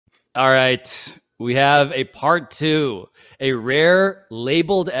All right. We have a part 2, a rare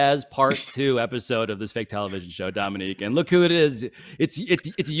labeled as part 2 episode of this fake television show, Dominique. And look who it is.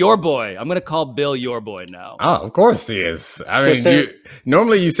 It's your boy. I'm going to call Bill your boy now. Oh, of course he is. I mean,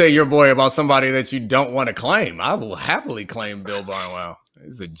 normally you say your boy about somebody that you don't want to claim. I will happily claim Bill Barnwell.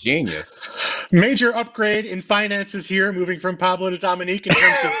 He's a genius. Major upgrade in finances here, moving from Pablo to Dominique in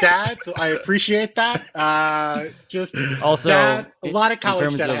terms of dad. So I appreciate that. Just also, dad, a lot of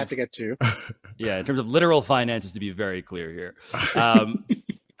college debt I have to get to. Yeah, in terms of literal finances, to be very clear here.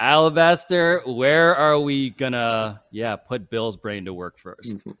 Alabaster, where are we gonna put Bill's brain to work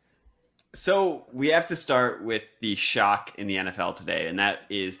first? So we have to start with the shock in the NFL today, and that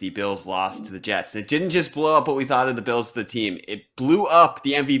is the Bills' loss to the Jets. It didn't just blow up what we thought of the Bills, the team. It blew up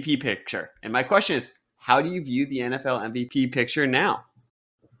the MVP picture. And my question is, how do you view the NFL MVP picture now?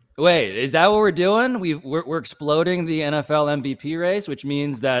 Wait, is that what we're doing? We're exploding the NFL MVP race, which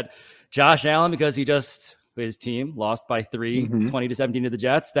means that Josh Allen, because his team lost by 20-17 to the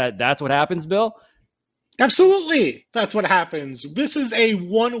Jets, that's what happens, Bill? Absolutely. That's what happens. This is a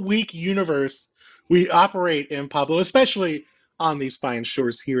 1-week universe we operate in, Pablo, especially on these fine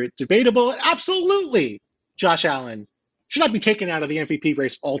shores here at Debatable. Absolutely, Josh Allen should not be taken out of the MVP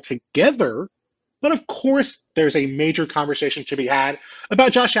race altogether. But of course, there's a major conversation to be had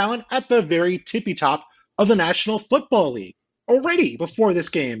about Josh Allen at the very tippy top of the National Football League. Already before this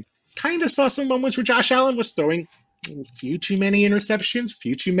game, kind of saw some moments where Josh Allen was throwing a few too many interceptions,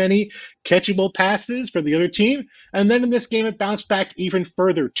 few too many catchable passes for the other team. And then in this game, it bounced back even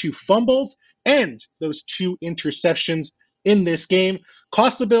further. 2 fumbles and those 2 interceptions in this game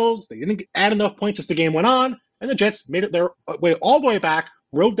cost the Bills. They didn't add enough points as the game went on, and the Jets made it their way all the way back,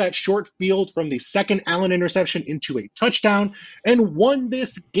 rode that short field from the second Allen interception into a touchdown, and won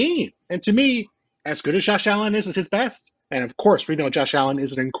this game. And to me, as good as Josh Allen is his best, and of course, we know Josh Allen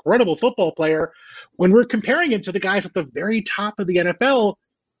is an incredible football player. When we're comparing him to the guys at the very top of the NFL,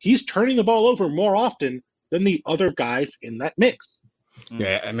 he's turning the ball over more often than the other guys in that mix.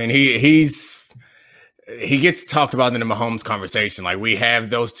 Yeah, I mean, he gets talked about in the Mahomes conversation. Like, we have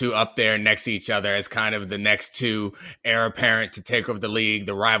those two up there next to each other as kind of the next two heir apparent to take over the league,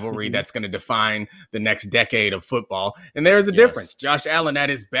 the rivalry that's going to define the next decade of football. And there's a difference. Josh Allen at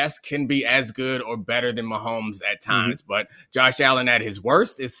his best can be as good or better than Mahomes at times, but Josh Allen at his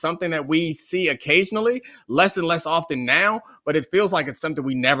worst is something that we see occasionally, less and less often now, but it feels like it's something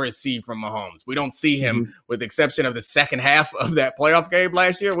we never see from Mahomes. We don't see him, with the exception of the second half of that playoff game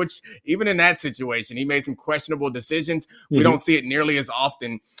last year, which even in that situation, he made some questionable decisions. We don't see it nearly as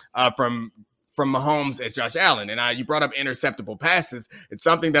often from Mahomes as Josh Allen. And you brought up interceptable passes. It's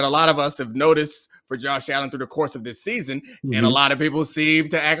something that a lot of us have noticed for Josh Allen through the course of this season. And a lot of people seem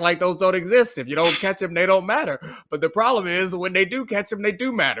to act like those don't exist. If you don't catch them, they don't matter. But the problem is when they do catch them, they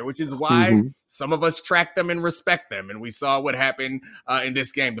do matter, which is why some of us track them and respect them. And we saw what happened in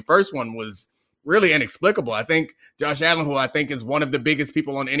this game. The first one was really inexplicable. I think Josh Allen, who I think is one of the biggest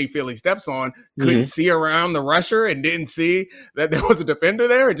people on any field he steps on, couldn't see around the rusher and didn't see that there was a defender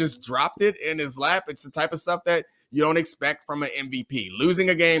there and just dropped it in his lap. It's the type of stuff that you don't expect from an MVP.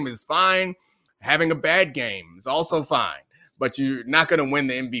 Losing a game is fine. Having a bad game is also fine. But you're not going to win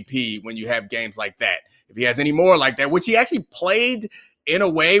the MVP when you have games like that. If he has any more like that, which he actually played in a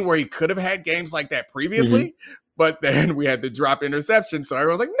way where he could have had games like that previously, but then we had the drop interception. So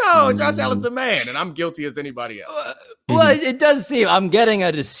everyone's like, no, Josh Allen's the man. And I'm guilty as anybody else. Well, it does seem I'm getting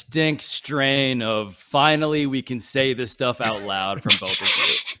a distinct strain of finally we can say this stuff out loud from both of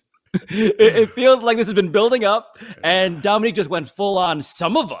you. It feels like this has been building up, and Dominique just went full on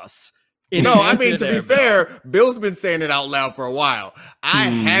some of us. No, I mean, to be fair, Bill's been saying it out loud for a while. I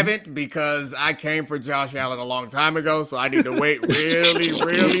haven't, because I came for Josh Allen a long time ago, so I need to wait need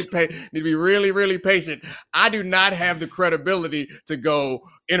to be really, really patient. I do not have the credibility to go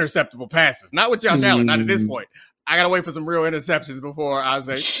interceptable passes. Not with Josh Allen, not at this point. I got to wait for some real interceptions before I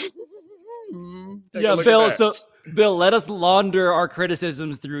say, Bill, let us launder our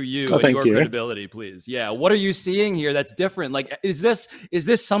criticisms through you and your credibility, please. Yeah. What are you seeing here that's different? Like, is this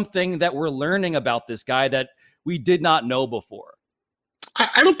something that we're learning about this guy that we did not know before?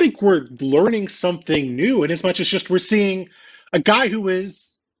 I don't think we're learning something new, in as much as just we're seeing a guy who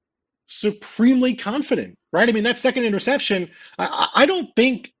is supremely confident, right? I mean, that second interception, I don't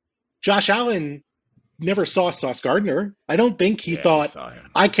think Josh Allen never saw Sauce Gardner. I don't think he thought,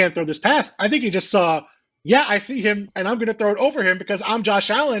 I can't throw this pass. I think he just saw, I see him, and I'm going to throw it over him because I'm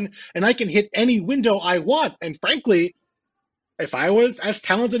Josh Allen, and I can hit any window I want. And frankly, if I was as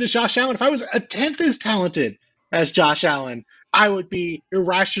talented as Josh Allen, if I was a tenth as talented as Josh Allen, I would be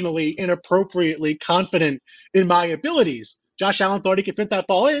irrationally, inappropriately confident in my abilities. Josh Allen thought he could fit that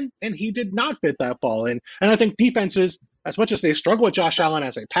ball in, and he did not fit that ball in. And I think defenses, as much as they struggle with Josh Allen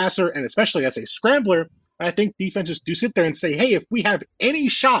as a passer and especially as a scrambler, I think defenses do sit there and say, hey, if we have any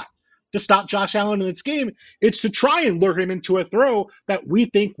shot to stop Josh Allen in this game, it's to try and lure him into a throw that we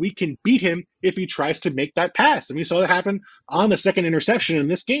think we can beat him if he tries to make that pass. And we saw that happen on the second interception in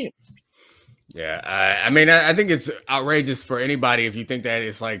this game. Yeah, I mean, I think it's outrageous for anybody if you think that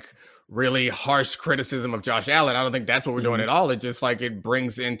it's like really harsh criticism of Josh Allen. I don't think that's what we're doing at all. It just like it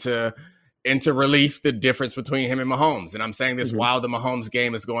brings into relief the difference between him and Mahomes. And I'm saying this while the Mahomes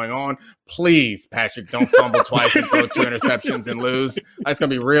game is going on. Please, Patrick, don't fumble twice and throw 2 interceptions and lose. That's going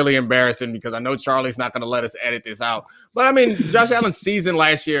to be really embarrassing because I know Charlie's not going to let us edit this out. But I mean, Josh Allen's season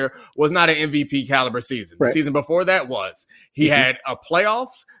last year was not an MVP caliber season. The season before that was. He had a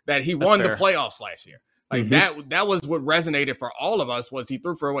playoffs that he won the playoffs last year. Like that was what resonated for all of us was he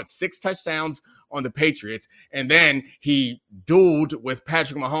threw for 6 touchdowns on the Patriots. And then he dueled with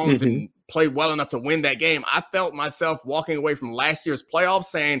Patrick Mahomes and played well enough to win that game. I felt myself walking away from last year's playoffs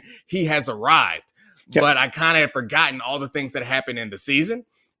saying he has arrived. Yep. But I kind of had forgotten all the things that happened in the season.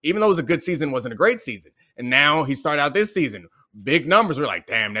 Even though it was a good season, it wasn't a great season. And now he started out this season. Big numbers. We're like,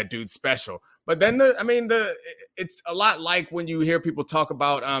 damn, that dude's special. But then it's a lot like when you hear people talk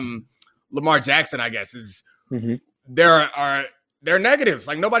about Lamar Jackson, I guess, is there are negatives.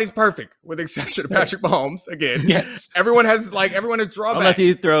 Like nobody's perfect, with the exception of Patrick Mahomes. Again, everyone has drawbacks. Unless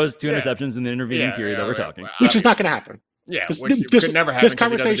he throws 2 interceptions in the intervening period that we're talking, which is not going to happen. Yeah, which could never happen.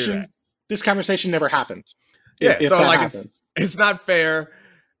 This conversation never happened. Yeah, so like it's not fair.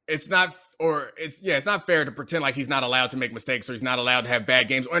 It's not fair to pretend like he's not allowed to make mistakes or he's not allowed to have bad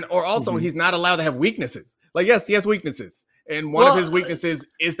games, or also he's not allowed to have weaknesses. Like yes, he has weaknesses. And one of his weaknesses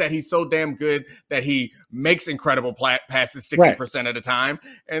is that he's so damn good that he makes incredible passes 60% of the time.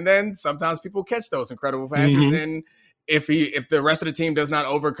 And then sometimes people catch those incredible passes. And if the rest of the team does not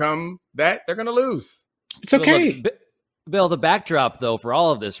overcome that, they're going to lose. It's okay. Bill, the backdrop, though, for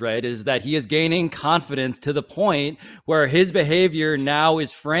all of this, right, is that he is gaining confidence to the point where his behavior now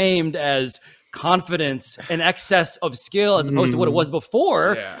is framed as confidence in excess of skill as opposed to what it was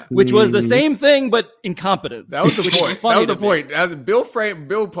before, which was the same thing but incompetence. That was the point. That was the point. As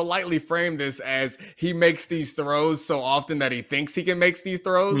Bill politely framed this as he makes these throws so often that he thinks he can make these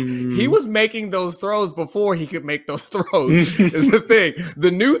throws. He was making those throws before he could make those throws. Is the thing. The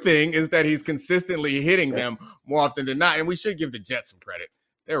new thing is that he's consistently hitting them more often than not, and we should give the Jets some credit.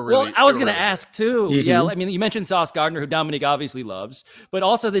 I was going to ask too. Yeah, I mean, you mentioned Sauce Gardner, who Dominic obviously loves, but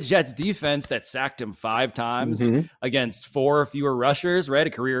also the Jets defense that sacked him 5 times against 4 fewer rushers, right? A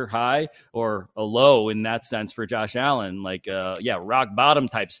career high or a low in that sense for Josh Allen, like rock bottom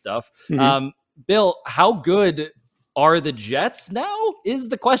type stuff. Bill, how good are the Jets now is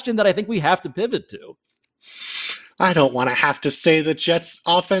the question that I think we have to pivot to. I don't want to have to say the Jets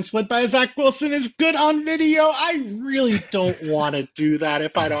offense led by Zach Wilson is good on video. I really don't want to do that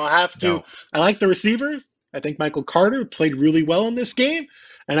if I don't have to. No. I like the receivers. I think Michael Carter played really well in this game.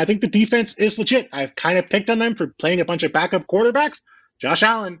 And I think the defense is legit. I've kind of picked on them for playing a bunch of backup quarterbacks. Josh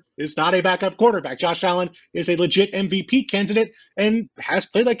Allen is not a backup quarterback. Josh Allen is a legit MVP candidate and has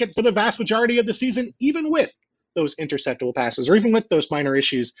played like it for the vast majority of the season, even with those interceptable passes or even with those minor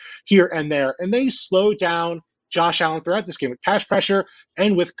issues here and there. And they slow down Josh Allen throughout this game with pass pressure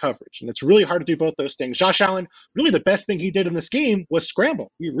and with coverage. And it's really hard to do both those things. Josh Allen, really the best thing he did in this game was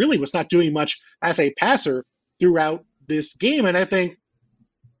scramble. He really was not doing much as a passer throughout this game. And I think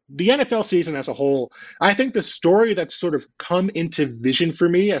the NFL season as a whole, I think the story that's sort of come into vision for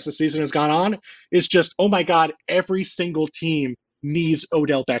me as the season has gone on is just, oh my God, every single team needs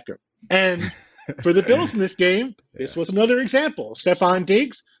Odell Beckham. And for the Bills in this game, this was another example. Stephon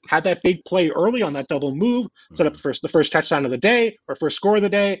Diggs had that big play early on that double move, set up the first touchdown of the day or first score of the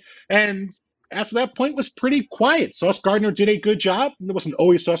day. And after that point was pretty quiet. Sauce Gardner did a good job. It wasn't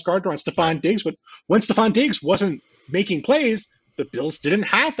always Sauce Gardner on Stephon Diggs, but when Stephon Diggs wasn't making plays, the Bills didn't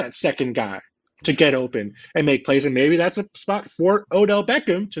have that second guy to get open and make plays. And maybe that's a spot for Odell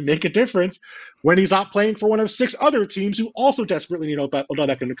Beckham to make a difference when he's not playing for one of 6 other teams who also desperately need Odell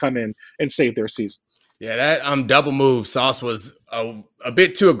Beckham to come in and save their seasons. Yeah, that double move, Sauce was a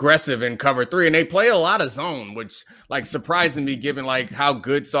bit too aggressive in cover 3, and they play a lot of zone, which like surprising me given like how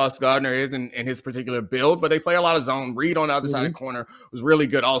good Sauce Gardner is in his particular build. But they play a lot of zone. Reed on the other side of the corner was really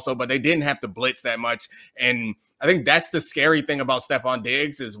good also, but they didn't have to blitz that much. And I think that's the scary thing about Stephon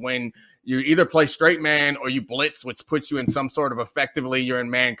Diggs is when you either play straight man or you blitz, which puts you in some sort of effectively you're in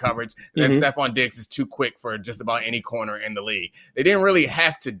man coverage. And then Stephon Diggs is too quick for just about any corner in the league. They didn't really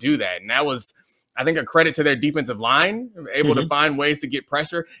have to do that, and that was I think a credit to their defensive line, able to find ways to get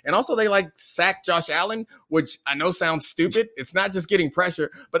pressure. And also they like sack Josh Allen, which I know sounds stupid. It's not just getting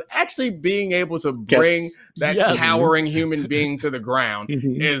pressure, but actually being able to bring that towering human being to the ground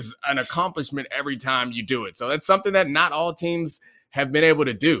is an accomplishment every time you do it. So that's something that not all teams have been able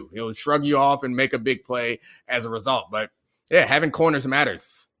to do. He'll shrug you off and make a big play as a result. But yeah, having corners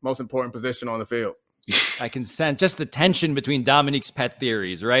matters. Most important position on the field. I can sense just the tension between Dominique's pet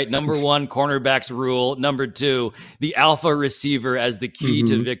theories, right? Number one, cornerbacks rule. Number two, the alpha receiver as the key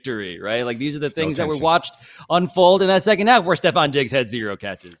to victory, right? Like these are the things that were watched unfold in that second half where Stephon Diggs had 0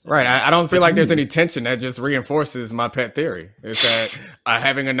 catches. Right. I don't feel like there's any tension. That just reinforces my pet theory. Is that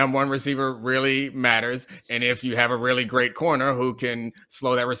having a number one receiver really matters. And if you have a really great corner who can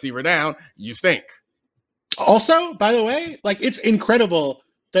slow that receiver down, you stink. Also, by the way, like it's incredible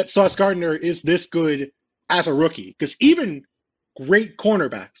that Sauce Gardner is this good as a rookie, because even great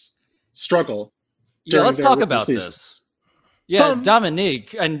cornerbacks struggle. Yeah, let's talk about seasons. this. Yeah,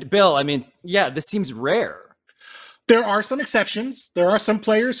 Dominique and Bill, I mean, yeah, this seems rare. There are some exceptions. There are some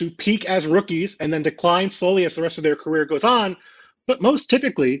players who peak as rookies and then decline slowly as the rest of their career goes on. But most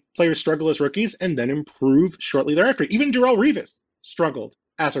typically, players struggle as rookies and then improve shortly thereafter. Even Darrelle Revis struggled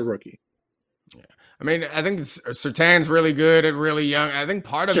as a rookie. I mean, I think Surtain's really good and really young. I think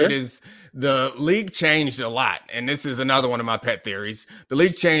part of it is the league changed a lot. And this is another one of my pet theories. The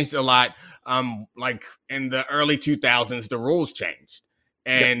league changed a lot. Like in the early 2000s, the rules changed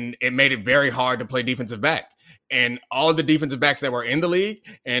and it made it very hard to play defensive back. And all the defensive backs that were in the league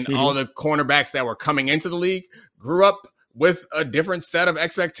and all the cornerbacks that were coming into the league grew up with a different set of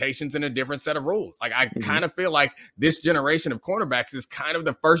expectations and a different set of rules. Like I kind of feel like this generation of cornerbacks is kind of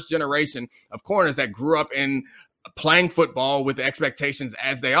the first generation of corners that grew up in playing football with the expectations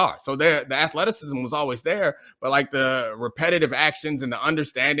as they are. So the athleticism was always there, but like the repetitive actions and the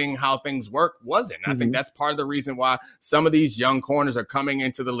understanding how things work wasn't. I think that's part of the reason why some of these young corners are coming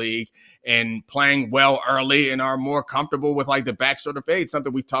into the league and playing well early and are more comfortable with like the back shoulder fade.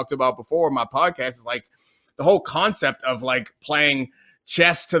 Something we've talked about before in my podcast is like, the whole concept of like playing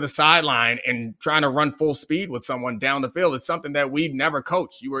chess to the sideline and trying to run full speed with someone down the field is something that we've never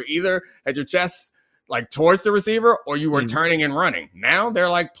coached. You were either at your chest like towards the receiver or you were turning and running. Now they're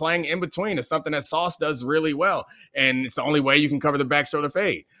like playing in between. It's something that Sauce does really well. And it's the only way you can cover the back shoulder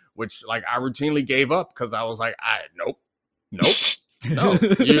fade, which like I routinely gave up because I was like, nope. No,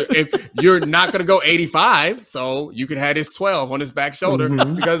 if you're not going to go 85, so you can have his 12 on his back shoulder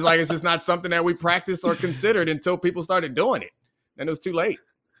because like it's just not something that we practiced or considered until people started doing it. And it was too late.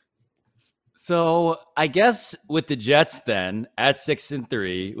 So I guess with the Jets then at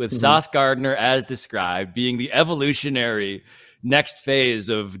 6-3, with Sauce Gardner as described being the evolutionary next phase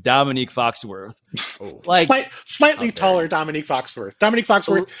of Dominique Foxworth, like slightly taller Dominique Foxworth. Dominique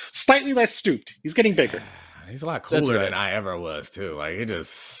Foxworth slightly less stooped. He's getting bigger. He's a lot cooler than I ever was, too. Like,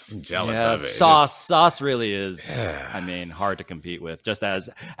 I'm jealous of it. Sauce really is, I mean, hard to compete with, just as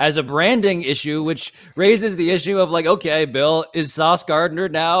a branding issue, which raises the issue of like, okay, Bill, is Sauce Gardner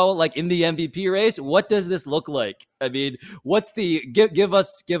now like in the MVP race? What does this look like? I mean, what's the give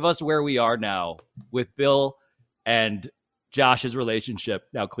us where we are now with Bill and Josh's relationship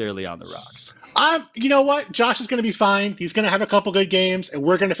now clearly on the rocks? You know what? Josh is going to be fine. He's going to have a couple good games, and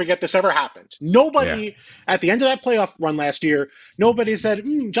we're going to forget this ever happened. Nobody, at the end of that playoff run last year, nobody said,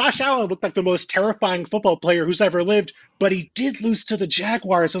 Josh Allen looked like the most terrifying football player who's ever lived, but he did lose to the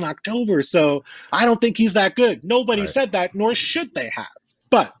Jaguars in October, so I don't think he's that good. Nobody said that, nor should they have.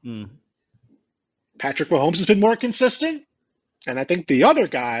 But Patrick Mahomes has been more consistent, and I think the other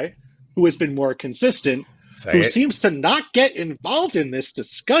guy who has been more consistent seems to not get involved in this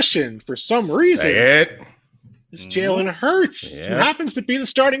discussion for some reason. It's Jalen Hurts, who happens to be the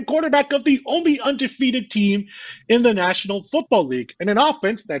starting quarterback of the only undefeated team in the National Football League, and an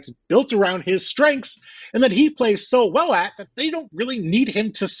offense that's built around his strengths and that he plays so well at that they don't really need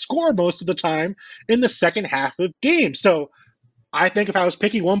him to score most of the time in the second half of games. So I think if I was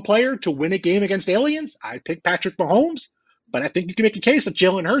picking one player to win a game against aliens, I'd pick Patrick Mahomes, but I think you can make a case that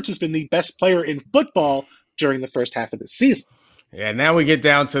Jalen Hurts has been the best player in football during the first half of the season. Yeah, now we get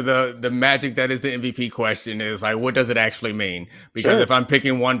down to the magic that is the MVP question is like, what does it actually mean? Because if I'm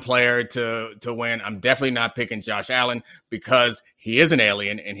picking one player to win, I'm definitely not picking Josh Allen because he is an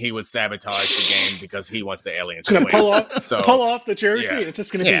alien and he would sabotage the game because he wants the aliens to win. Pull off the jersey and it's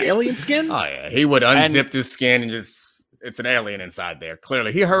just going to be alien skin? Oh, yeah. He would unzip his skin and just, it's an alien inside there.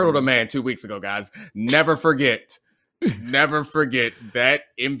 Clearly, he hurdled a man 2 weeks ago, guys. Never forget that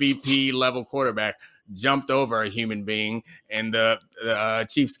MVP level quarterback jumped over a human being in the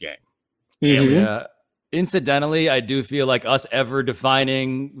Chiefs game. Yeah. Incidentally, I do feel like us ever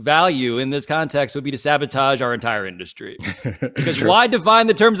defining value in this context would be to sabotage our entire industry. Because why define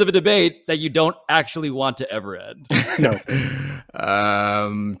the terms of a debate that you don't actually want to ever end? No.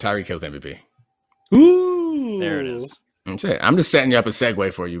 Tyreek Hill's MVP. Ooh. There it is. I'm just setting you up a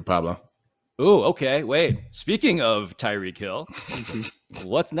segue for you, Pablo. Ooh, okay. Wait. Speaking of Tyreek Hill,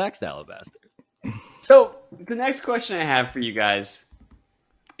 what's next, Alabaster? So the next question I have for you guys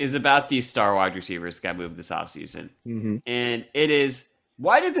is about these star wide receivers that got moved this offseason. Mm-hmm. And it is,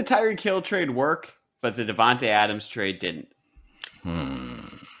 why did the Tyreek Hill trade work, but the Davante Adams trade didn't?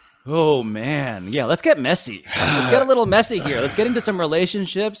 Oh, man. Yeah, let's get messy. Let's get a little messy here. Let's get into some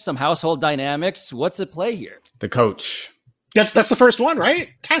relationships, some household dynamics. What's at play here? The coach. That's the first one, right?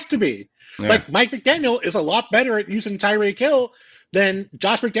 It has to be. Yeah. Like, Mike McDaniel is a lot better at using Tyreek Hill than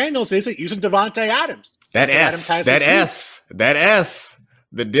Josh McDaniels is at using Davante Adams. That S.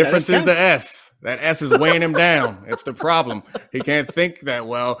 The difference is the S. That S is weighing him down. It's the problem. He can't think that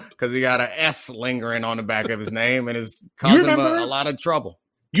well because he got an S lingering on the back of his name and is causing him a lot of trouble.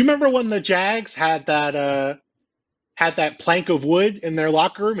 You remember when the Jags had that plank of wood in their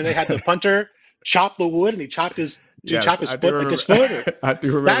locker room and they had the punter chop the wood and he chopped his foot like his foot? I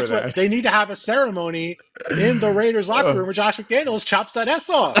do remember that. What they need to have a ceremony in the Raiders locker room where Josh McDaniels chops that S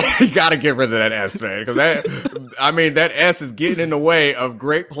off. You got to get rid of that S, man, because that S is getting in the way of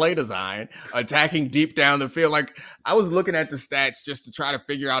great play design, attacking deep down the field. Like, I was looking at the stats just to try to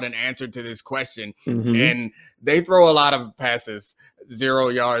figure out an answer to this question, and they throw a lot of passes 0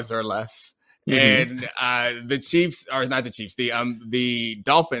 yards or less. And the Chiefs, or not the Chiefs, the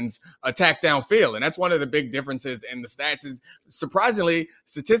Dolphins attack downfield. And that's one of the big differences in the stats is, surprisingly,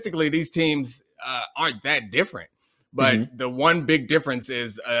 statistically, these teams aren't that different. But the one big difference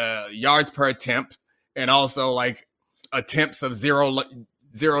is yards per attempt, and also like attempts of zero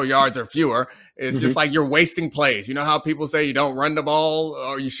yards or fewer. It's just like you're wasting plays. You know how people say you don't run the ball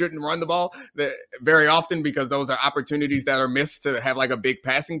or you shouldn't run the ball very often because those are opportunities that are missed to have like a big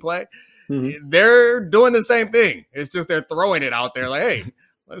passing play. They're doing the same thing. It's just they're throwing it out there like, hey,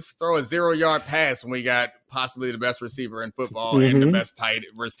 let's throw a 0 yard pass when we got possibly the best receiver in football and the best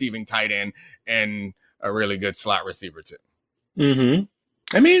receiving tight end and a really good slot receiver too.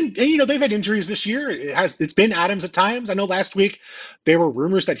 I mean, they've had injuries this year. It's been Adams at times. I know last week there were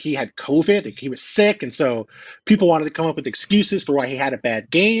rumors that he had COVID, like he was sick, and so people wanted to come up with excuses for why he had a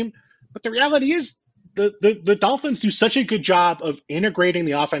bad game. But the reality is, the Dolphins do such a good job of integrating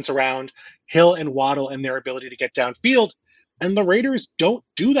the offense around Hill and Waddle and their ability to get downfield, and the Raiders don't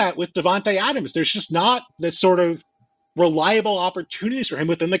do that with Davante Adams. There's just not this sort of reliable opportunities for him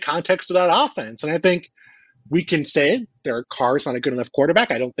within the context of that offense. And I think we can say Derek Carr's not a good enough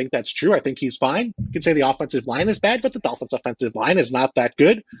quarterback. I don't think that's true. I think he's fine. You can say the offensive line is bad, but the Dolphins' offensive line is not that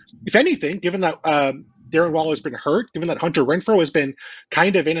good. If anything, given that Darren Waller has been hurt, given that Hunter Renfrow has been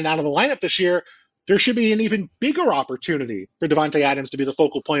kind of in and out of the lineup this year, there should be an even bigger opportunity for Davante Adams to be the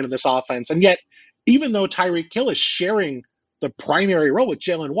focal point of this offense. And yet, even though Tyreek Hill is sharing the primary role with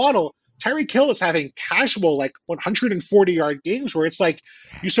Jalen Waddle, Tyreek Hill is having casual, like 140-yard games where it's like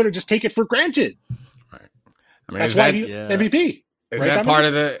you sort of just take it for granted. Right. I mean, that's why he's MVP. Is that part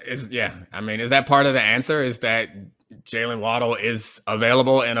of is that part of the answer? Is that Jalen Waddle is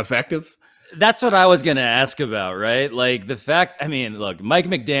available and effective? That's what I was going to ask about, right? Like the fact, look, Mike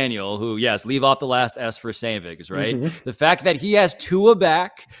McDaniel, who, yes, leave off the last S for Sainvigs, right? The fact that he has Tua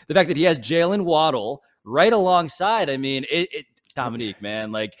back, the fact that he has Jalen Waddle right alongside, Dominique,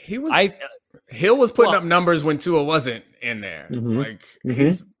 man, like Hill was putting up numbers when Tua wasn't in there. Like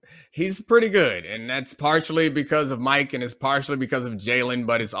he's pretty good, and that's partially because of Mike, and it's partially because of Jalen,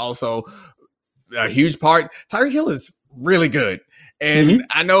 but it's also a huge part. Tyreek Hill is really good. And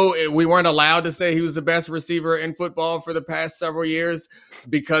I know we weren't allowed to say he was the best receiver in football for the past several years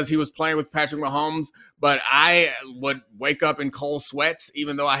because he was playing with Patrick Mahomes. But I would wake up in cold sweats,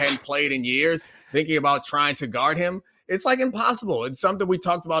 even though I hadn't played in years, thinking about trying to guard him. It's like impossible. It's something we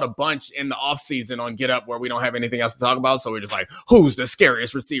talked about a bunch in the offseason on Get Up where we don't have anything else to talk about. So we're just like, who's the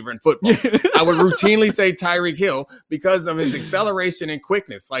scariest receiver in football? I would routinely say Tyreek Hill because of his acceleration and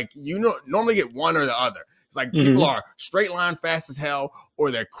quickness. Like, normally get one or the other. It's like people are straight line fast as hell or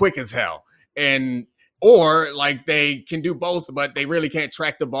they're quick as hell. Or like they can do both, but they really can't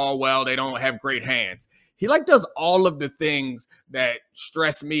track the ball well. They don't have great hands. He does all of the things that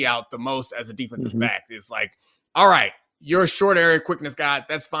stress me out the most as a defensive back. It's like, all right, you're a short area quickness guy.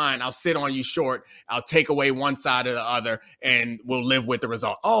 That's fine. I'll sit on you short. I'll take away one side or the other, and we'll live with the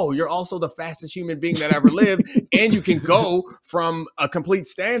result. Oh, you're also the fastest human being that ever lived, and you can go from a complete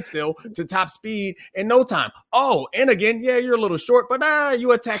standstill to top speed in no time. Oh, and again, yeah, you're a little short, but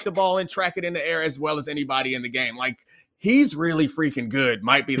you attack the ball and track it in the air as well as anybody in the game. Like, he's really freaking good.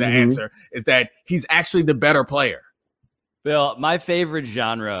 Might be the answer, is that he's actually the better player. Bill, my favorite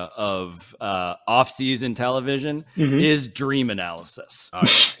genre of off-season television is dream analysis. Oh,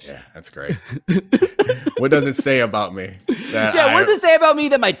 yeah, that's great. What does it say about me? What does it say about me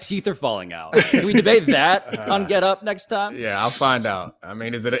that my teeth are falling out? Can we debate that on Get Up next time? Yeah, I'll find out. I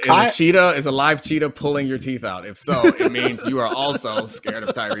mean, is a live cheetah pulling your teeth out? If so, it means you are also scared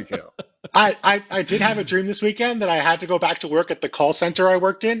of Tyreek Hill. I did have a dream this weekend that I had to go back to work at the call center I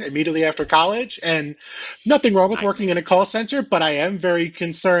worked in immediately after college, and nothing wrong with working in a call center, but I am very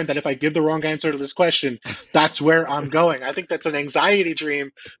concerned that if I give the wrong answer to this question, that's where I'm going. I think that's an anxiety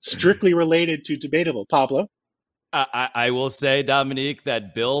dream strictly related to debatable. Pablo? I will say, Dominique,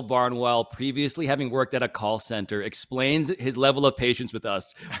 that Bill Barnwell, previously having worked at a call center, explains his level of patience with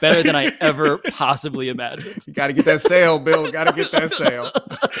us better than I ever possibly imagined. You got to get that sale, Bill. Got to get that sale.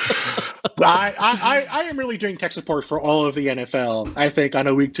 I am really doing tech support for all of the NFL, I think, on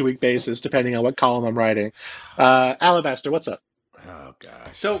a week-to-week basis, depending on what column I'm writing. Alabaster, what's up? Oh, gosh.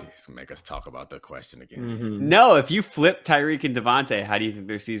 So make us talk about the question again. No, if you flip Tyreek and Devontae, how do you think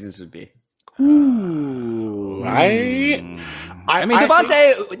their seasons would be? Ooh, I mean,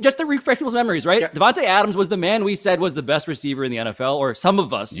 Devontae, just to refresh people's memories, right? Yeah. Devontae Adams was the man we said was the best receiver in the NFL, or some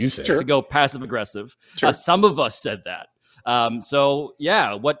of us, you said, to go passive-aggressive. Sure. Some of us said that. So,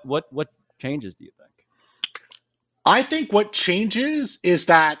 yeah, what changes, do you think? I think what changes is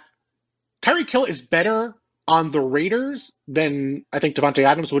that Tyreek Hill is better on the Raiders than I think Devontae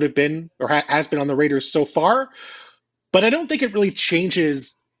Adams would have been or has been on the Raiders so far. But I don't think it really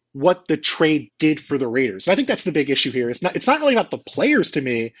changes what the trade did for the Raiders. And I think that's the big issue here. It's not really about the players to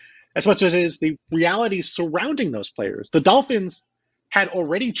me as much as it is the realities surrounding those players. The Dolphins had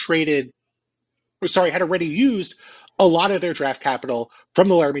already used a lot of their draft capital from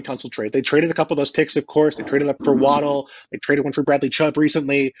the Laramie Tunsil trade. They traded a couple of those picks, of course. They traded up for Waddle. They traded one for Bradley Chubb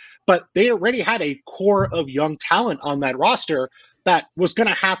recently. But they already had a core of young talent on that roster that was going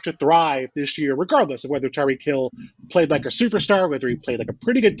to have to thrive this year, regardless of whether Tyreek Hill played like a superstar, whether he played like a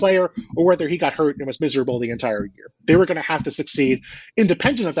pretty good player, or whether he got hurt and was miserable the entire year. They were going to have to succeed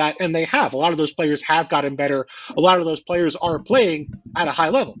independent of that, and they have. A lot of those players have gotten better. A lot of those players are playing at a high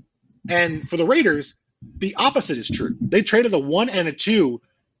level. And for the Raiders, the opposite is true. They traded a 1 and a 2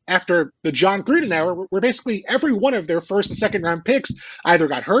 after the John Gruden era, where basically every one of their first and second round picks either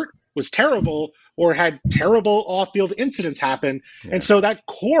got hurt, was terrible, or had terrible off-field incidents happen. Yeah. And so that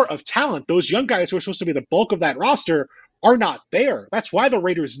core of talent, those young guys who are supposed to be the bulk of that roster, are not there. That's why the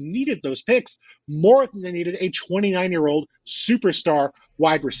Raiders needed those picks more than they needed a 29-year-old superstar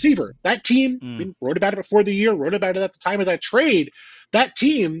wide receiver. That team, we wrote about it before the year, wrote about it at the time of that trade. That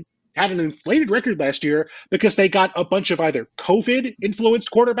team had an inflated record last year because they got a bunch of either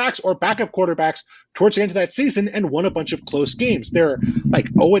COVID-influenced quarterbacks or backup quarterbacks towards the end of that season and won a bunch of close games. They're like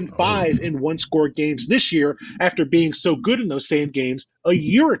 0-5 in one-score games this year after being so good in those same games a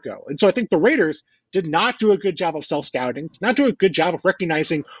year ago. And so I think the Raiders did not do a good job of self-scouting, did not do a good job of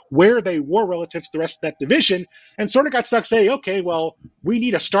recognizing where they were relative to the rest of that division, and sort of got stuck saying, okay, well, we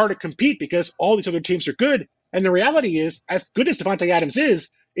need a star to compete because all these other teams are good. And the reality is, as good as Devontae Adams is,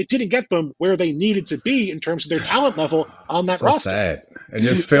 it didn't get them where they needed to be in terms of their talent level on that roster. Sad. It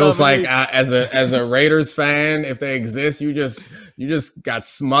just feels like as a Raiders fan, if they exist, you just got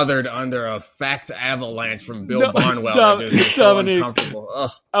smothered under a fact avalanche from Bill Barnwell. It's so uncomfortable. Ugh.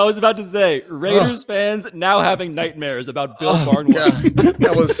 I was about to say, Raiders fans now having nightmares about Bill Barnwell. God.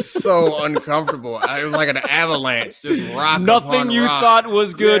 That was so uncomfortable. It was like an avalanche, just rock Nothing upon you rock. Thought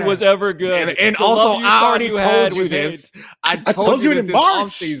was good was ever good. And also, I already told you this. I told you this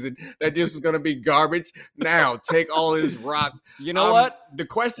offseason that this was going to be garbage. Now, take all his rocks. You know what? The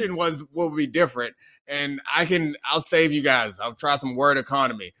question was, what would be different? And I'll save you guys. I'll try some word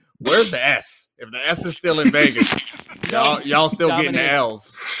economy. Where's the S? If the S is still in Vegas, y'all still getting the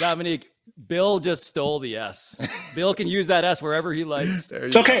L's. Dominique, Bill just stole the S. Bill can use that S wherever he likes.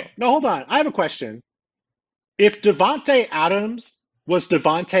 It's okay. No, hold on. I have a question. If Devontae Adams was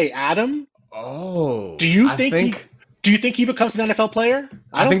Devontae Adam, do you think he becomes an NFL player?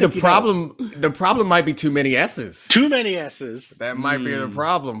 I think the problem might be too many S's. Too many S's. That might be the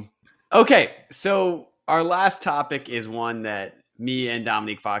problem. Okay, so our last topic is one that me and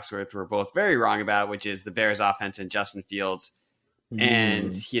Dominique Foxworth were both very wrong about, which is the Bears offense and Justin Fields.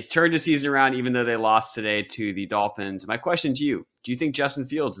 And he has turned the season around, even though they lost today to the Dolphins. My question to you, do you think Justin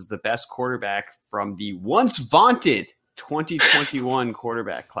Fields is the best quarterback from the once vaunted 2021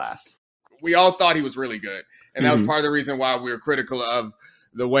 quarterback class? We all thought he was really good. And that was part of the reason why we were critical of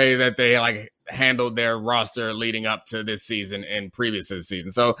the way that they handled their roster leading up to this season and previous to the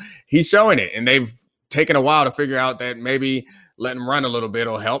season. So he's showing it, and they've taken a while to figure out that maybe letting him run a little bit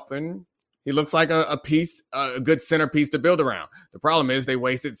will help. And he looks like a good centerpiece to build around. The problem is they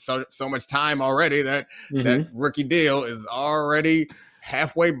wasted so much time already that that rookie deal is already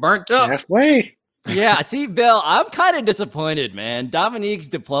halfway burnt up. Halfway. Yeah, see, Bill, I'm kind of disappointed, man. Dominique's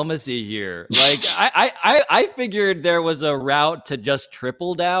diplomacy here. Like, I figured there was a route to just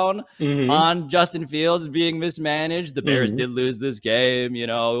triple down on Justin Fields being mismanaged. The Bears did lose this game,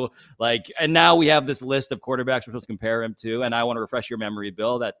 and now we have this list of quarterbacks we're supposed to compare him to. And I want to refresh your memory,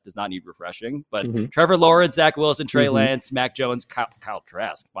 Bill. That does not need refreshing. But Trevor Lawrence, Zach Wilson, Trey Lance, Mac Jones, Kyle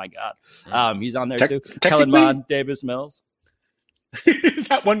Trask. My God. He's on there too. Kellen Mond, Davis Mills. Is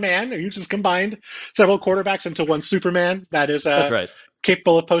that one man? Or you just combined several quarterbacks into one Superman that is that's right.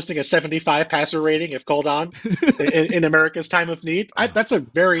 capable of posting a 75 passer rating if called on in America's time of need? That's a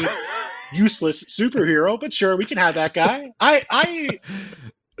very useless superhero, but sure, we can have that guy.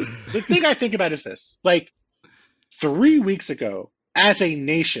 The thing I think about is this. 3 weeks ago, as a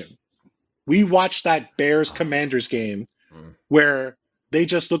nation, we watched that Bears-Commanders game where they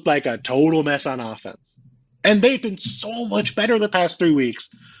just looked like a total mess on offense. And they've been so much better the past 3 weeks.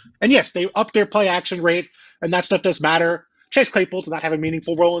 And yes, they upped their play action rate, and that stuff does matter. Chase Claypool does not have a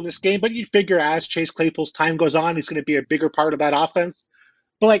meaningful role in this game, but you figure as Chase Claypool's time goes on, he's going to be a bigger part of that offense.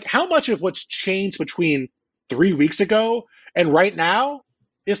 But how much of what's changed between 3 weeks ago and right now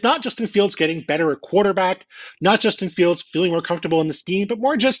is not Justin Fields getting better at quarterback, not Justin Fields feeling more comfortable in the scheme, but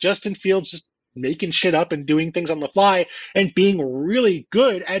more just Justin Fields just making shit up and doing things on the fly and being really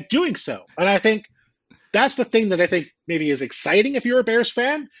good at doing so. And I think that's the thing that I think maybe is exciting if you're a Bears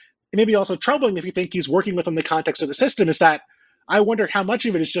fan, and maybe also troubling if you think he's working within the context of the system, is that I wonder how much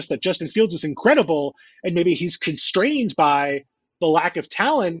of it is just that Justin Fields is incredible and maybe he's constrained by the lack of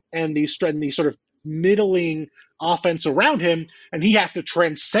talent and the sort of middling offense around him, and he has to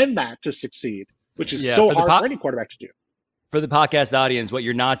transcend that to succeed, which is so hard for any quarterback to do. For the podcast audience, what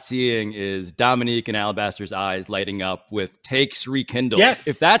you're not seeing is Dominique and Alabaster's eyes lighting up with takes rekindled. Yes.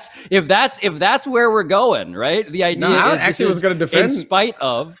 If that's where we're going, right? The idea is I actually was going to defend. In spite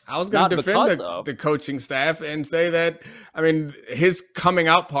of, I was going to defend the coaching staff and say that, his coming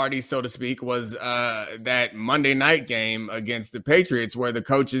out party, so to speak, was that Monday night game against the Patriots, where the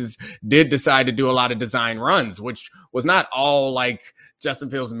coaches did decide to do a lot of design runs, which was not all Justin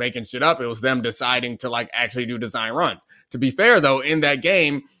Fields making shit up. It was them deciding to actually do design runs. To be fair, though, in that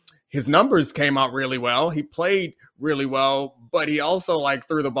game, his numbers came out really well. He played really well, but he also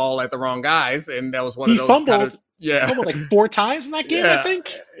threw the ball at the wrong guys, and that was one of those fumbled 4 times in that game. I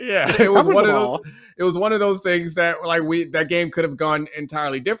think. Yeah, it was one of those. It was one of those things that that game could have gone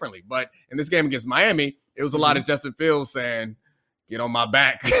entirely differently. But in this game against Miami, it was a lot of Justin Fields saying, "Get on my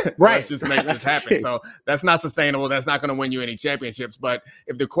back. Right. Let's just make this happen." So that's not sustainable. That's not going to win you any championships. But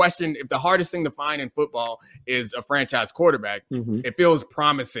if the hardest thing to find in football is a franchise quarterback, it feels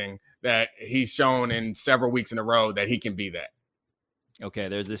promising that he's shown in several weeks in a row that he can be that. Okay,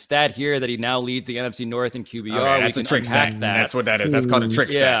 there's this stat here that he now leads the NFC North in QBR. Okay, that's a trick stat. That's what that is. That's called a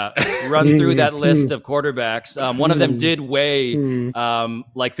trick stat. Yeah, run through that list of quarterbacks. One of them did weigh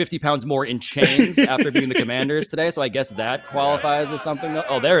 50 pounds more in chains after beating the Commanders today, so I guess that qualifies as something.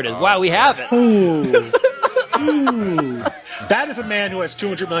 Oh, there it is. Wow, we have it. Ooh. That is a man who has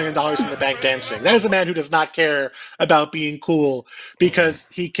 $200 million in the bank dancing. That is a man who does not care about being cool because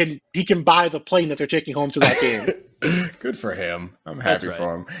he can buy the plane that they're taking home to that game. Good for him. I'm happy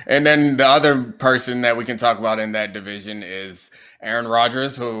for him. And then the other person that we can talk about in that division is Aaron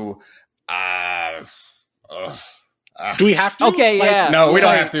Rodgers, who do we have to? Okay, yeah. No, we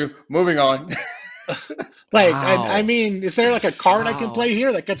don't have to. Moving on. Wow. Is there a card I can play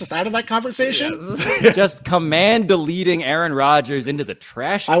here that gets us out of that conversation? Yes. Just command deleting Aaron Rodgers into the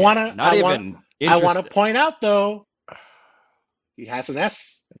trash can. I want to point out, though, he has an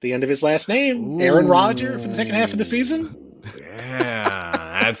S at the end of his last name. Ooh. Aaron Rodgers for the second half of the season.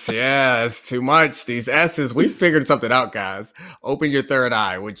 Yeah, that's too much. These S's, we figured something out, guys. Open your third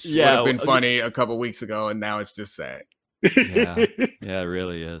eye, which would have been funny a couple weeks ago, and now it's just sad. Yeah, it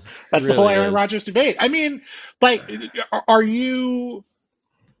really is. That's the whole Aaron Rodgers debate. Do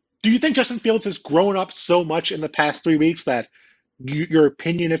you think Justin Fields has grown up so much in the past 3 weeks that your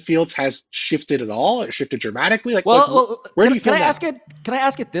opinion of Fields has shifted at all? It shifted dramatically? Like, Well, where do you can feel I now? ask it? Can I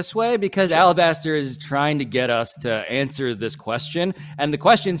ask it this way? Because Alabaster is trying to get us to answer this question, and the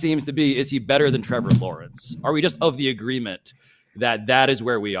question seems to be: is he better than Trevor Lawrence? Are we just of the agreement that is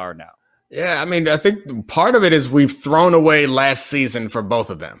where we are now? Yeah, I mean, I think part of it is we've thrown away last season for both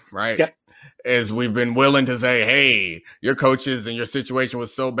of them, right? Yep. Is we've been willing to say, hey, your coaches and your situation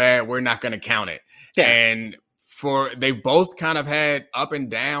was so bad, we're not going to count it. Yeah. And they both kind of had up and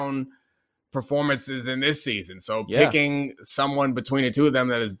down performances in this season. So picking someone between the two of them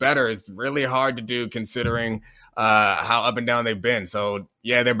that is better is really hard to do considering how up and down they've been. So,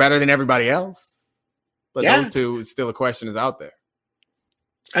 yeah, they're better than everybody else. But those two, still a question is out there.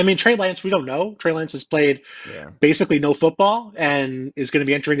 I mean, Trey Lance, we don't know. Trey Lance has played basically no football and is going to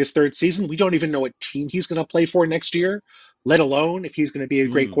be entering his third season. We don't even know what team he's going to play for next year, let alone if he's going to be a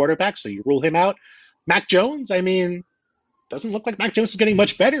great quarterback. So you rule him out. Mac Jones, I mean, doesn't look like Mac Jones is getting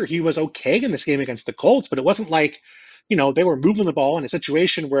much better. He was okay in this game against the Colts, but it wasn't like, they were moving the ball in a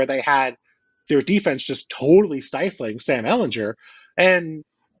situation where they had their defense just totally stifling Sam Ehlinger. And,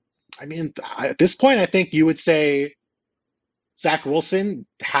 I mean, at this point, I think you would say Zach Wilson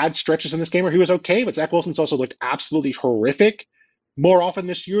had stretches in this game where he was okay, but Zach Wilson's also looked absolutely horrific more often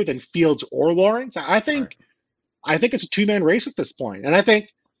this year than Fields or Lawrence. I think it's a two-man race at this point. And I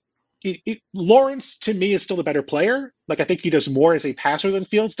think Lawrence, to me, is still the better player. Like, I think he does more as a passer than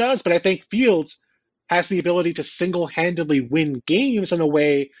Fields does, but I think Fields has the ability to single-handedly win games in a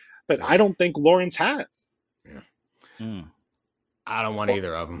way that I don't think Lawrence has. Yeah. I don't want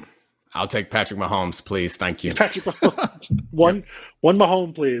either of them. I'll take Patrick Mahomes, please. Thank you. Patrick Mahomes. one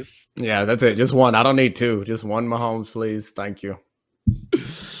Mahomes, please. Yeah, that's it. Just one. I don't need two. Just one Mahomes, please. Thank you.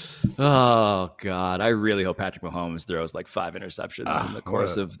 Oh, God. I really hope Patrick Mahomes throws like 5 interceptions in the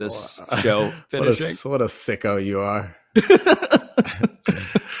course of this show finishing. What a sicko you are.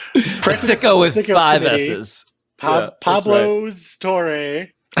 Sicko with 5 S's. Pablo's Torre.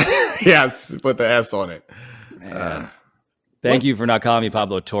 Yes, put the S on it. Thank you for not calling me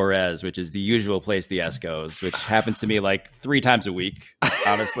Pablo Torres, which is the usual place the S goes, which happens to me like 3 times a week,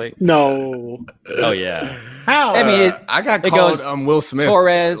 honestly. No. Oh, yeah. How? I mean, I got called Will Smith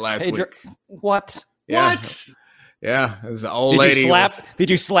Torres, last week. What? Yeah. What? Yeah, it's an old lady. Did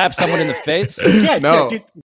you slap someone in the face? Yeah, No.